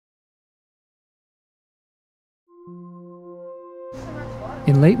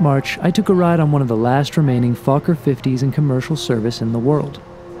In late March, I took a ride on one of the last remaining Fokker 50s in commercial service in the world.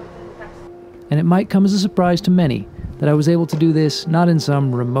 And it might come as a surprise to many that I was able to do this not in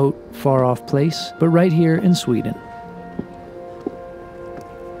some remote, far-off place, but right here in Sweden.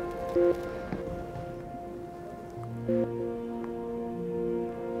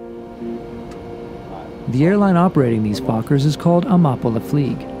 The airline operating these Fokkers is called Amapola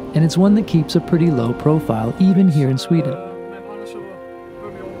Flyg, and it's one that keeps a pretty low profile even here in Sweden.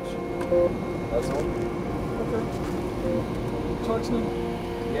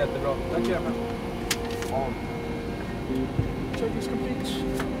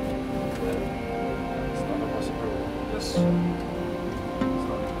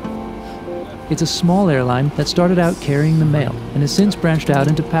 It's a small airline that started out carrying the mail and has since branched out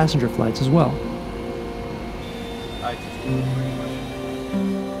into passenger flights as well.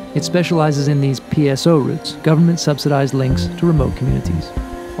 It specializes in these PSO routes, government-subsidized links to remote communities,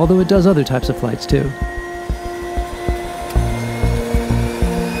 although it does other types of flights too.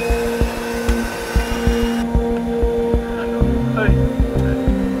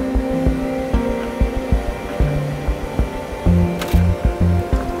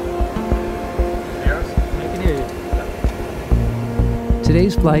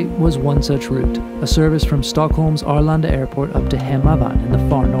 Today's flight was one such route, a service from Stockholm's Arlanda airport up to Hemavan in the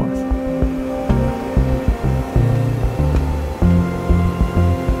far north.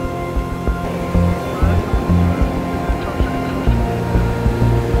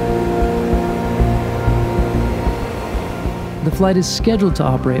 The flight is scheduled to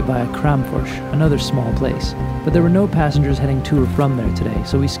operate via Kramfors, another small place, but there were no passengers heading to or from there today,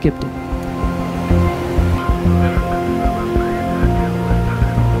 so we skipped it.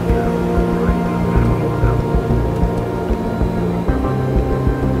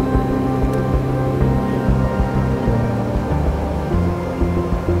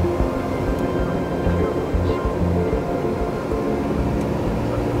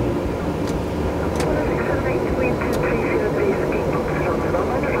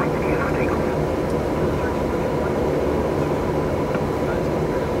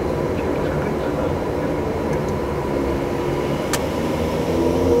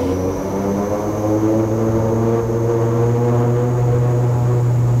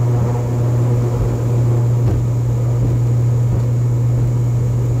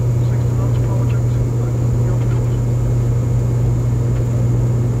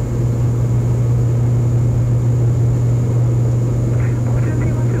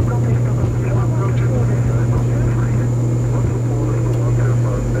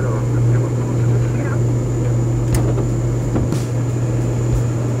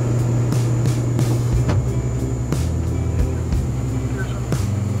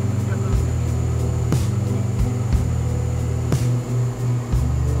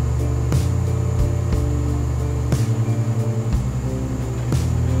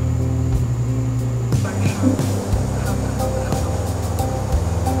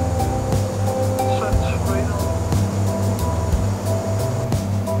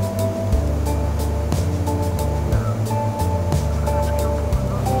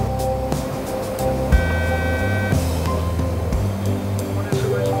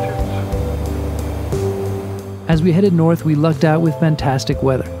 As we headed north, we lucked out with fantastic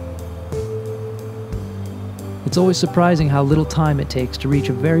weather. It's always surprising how little time it takes to reach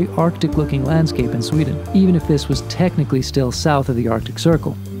a very Arctic-looking landscape in Sweden, even if this was technically still south of the Arctic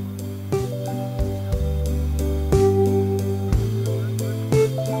Circle.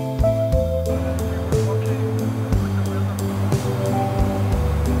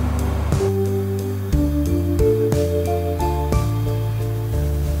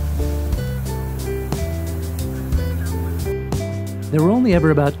 There were only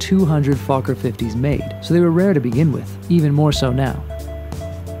ever about 200 Fokker 50s made, so they were rare to begin with, even more so now.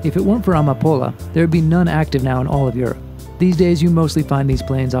 If it weren't for Amapola, there would be none active now in all of Europe. These days you mostly find these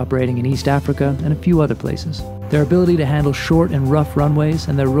planes operating in East Africa and a few other places. Their ability to handle short and rough runways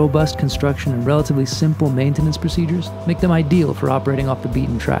and their robust construction and relatively simple maintenance procedures make them ideal for operating off the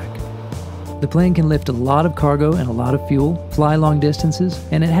beaten track. The plane can lift a lot of cargo and a lot of fuel, fly long distances,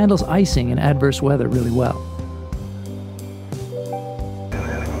 and it handles icing and adverse weather really well.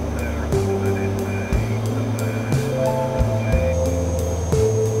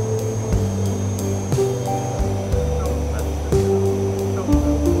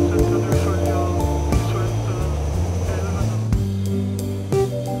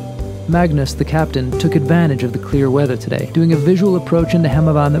 Magnus, the captain, took advantage of the clear weather today, doing a visual approach into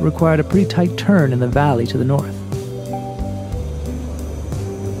Hemavan that required a pretty tight turn in the valley to the north.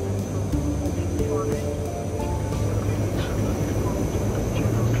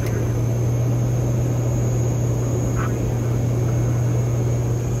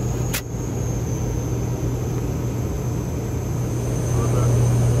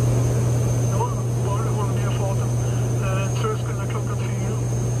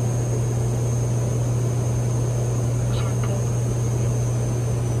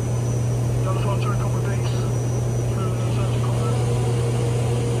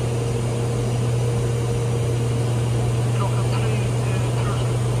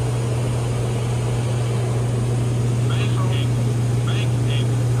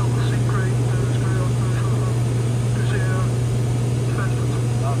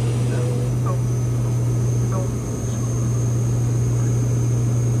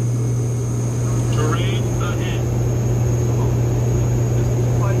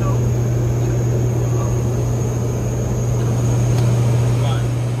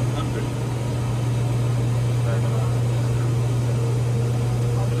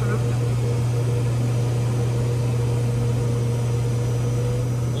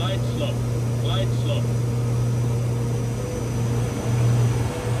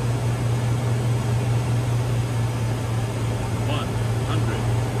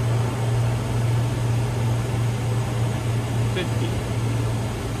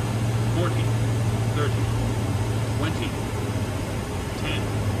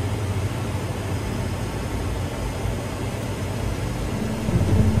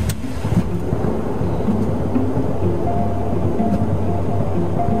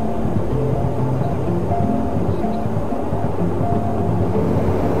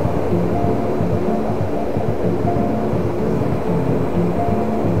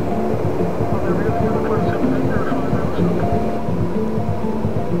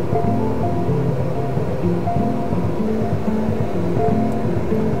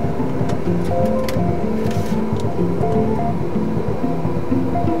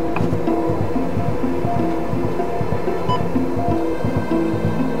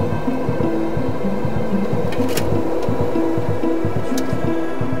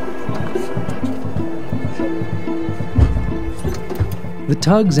 The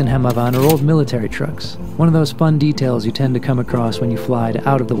tugs in Hemavan are old military trucks, one of those fun details you tend to come across when you fly to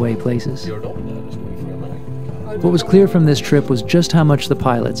out-of-the-way places. What was clear from this trip was just how much the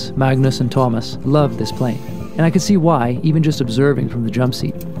pilots, Magnus and Thomas, loved this plane. And I could see why, even just observing from the jump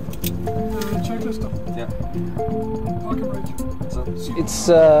seat. It's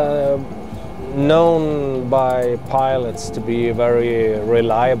known by pilots to be very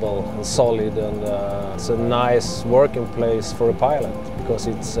reliable and solid, and it's a nice working place for a pilot because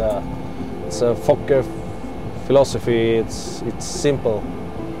it's a Fokker philosophy. It's simple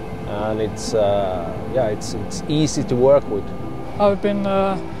and it's easy to work with. I've been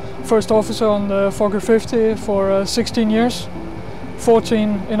first officer on the Fokker 50 for 16 years,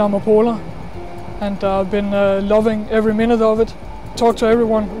 14 in Amapola, and I've been loving every minute of it. Talk to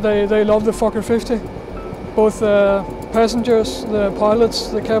everyone, they love the Fokker 50, both the passengers, the pilots,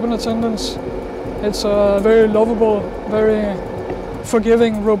 the cabin attendants. It's a very lovable, very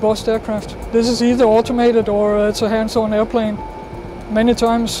forgiving, robust aircraft. This is either automated or it's a hands-on airplane. Many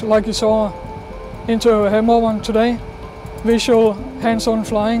times, like you saw into Hemavan today, visual hands-on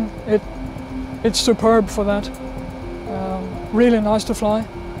flying, it's superb for that. Really nice to fly,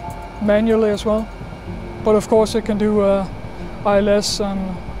 manually as well. But of course it can do ILS and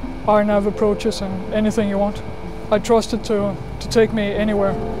RNAV approaches and anything you want. I trust it to take me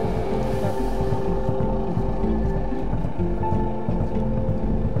anywhere.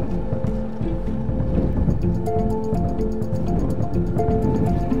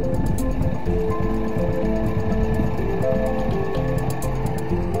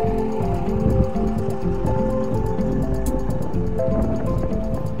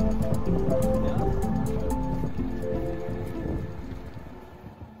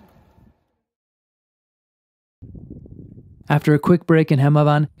 After a quick break in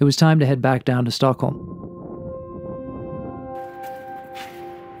Hemavan, it was time to head back down to Stockholm.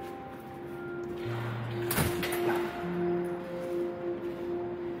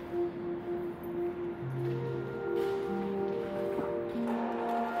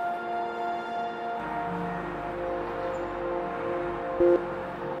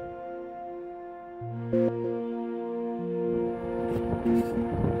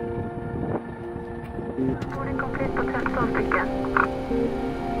 Boarding complete på 13 stycken.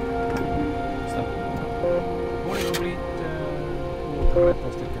 Boarding complete på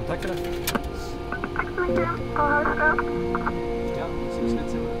 13 stycken. Tack för det. Tack så mycket. Ha det bra. Ja, ses lite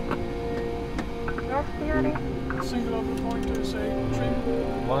senare. Yes, det gör vi. Single over point say trim.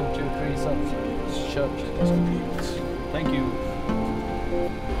 1, 2, 3, shut. Thank you.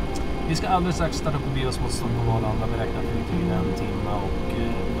 Vi ska alldeles strax starta upp och bege oss mot Stockholm och Arlanda. Vi räknar flygtiden 1 timme och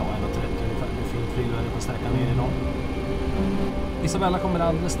 1:30 ungefär. Det är fint flygväder på sträckan ner idag. Isabella kommer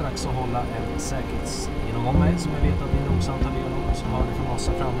alldeles strax att hålla en säkerhetsgenomgång med som jag vet att ni nogsamt tar del av. Så har ni från oss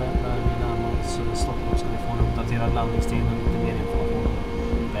här framme när vi närmar oss Stockholm ska ni få en uppdaterad landningstid och lite mer information om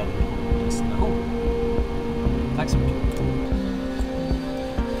väder och destination. Tack så mycket.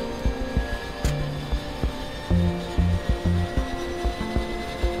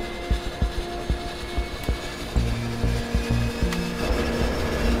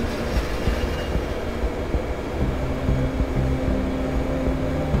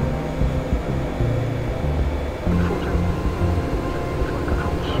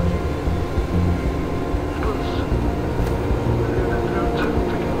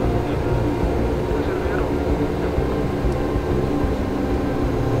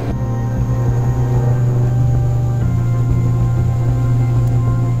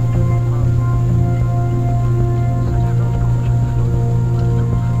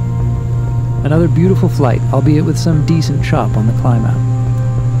 Another beautiful flight, albeit with some decent chop on the climb out.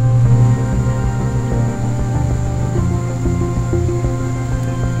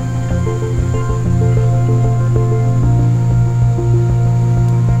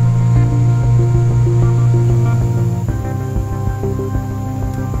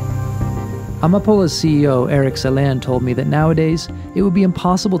 Amapola's CEO, Eric Saland, told me that nowadays, it would be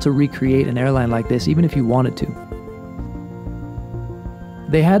impossible to recreate an airline like this even if you wanted to.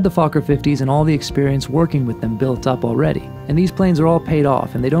 They had the Fokker 50s and all the experience working with them built up already, and these planes are all paid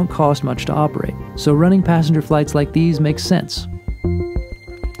off and they don't cost much to operate, so running passenger flights like these makes sense.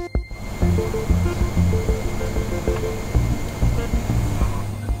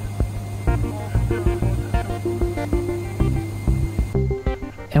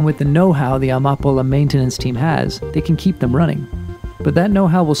 And with the know-how the Amapola maintenance team has, they can keep them running. But that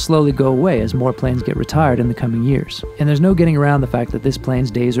know-how will slowly go away as more planes get retired in the coming years. And there's no getting around the fact that this plane's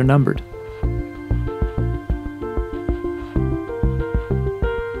days are numbered.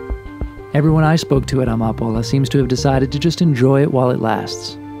 Everyone I spoke to at Amapola seems to have decided to just enjoy it while it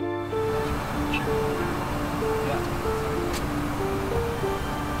lasts.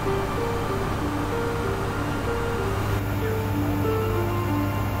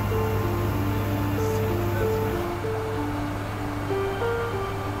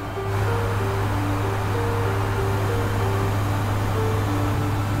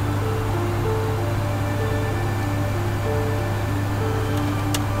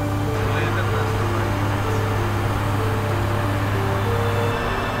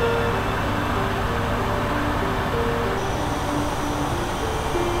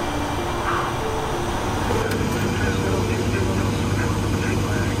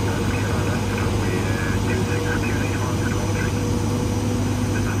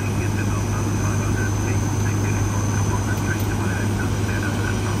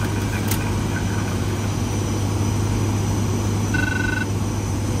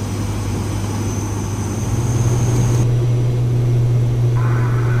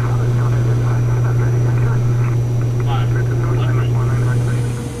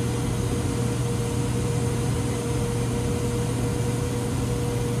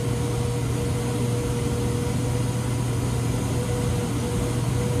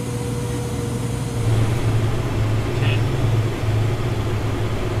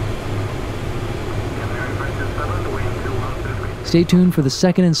 Stay tuned for the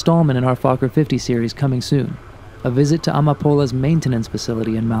second installment in our Fokker 50 series coming soon, a visit to Amapola's maintenance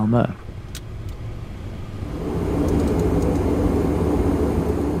facility in Malmö.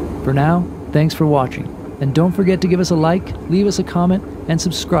 For now, thanks for watching, and don't forget to give us a like, leave us a comment, and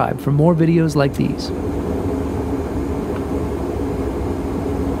subscribe for more videos like these.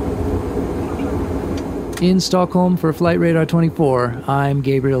 In Stockholm for Flight Radar 24, I'm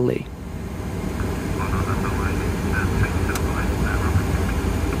Gabriel Leigh.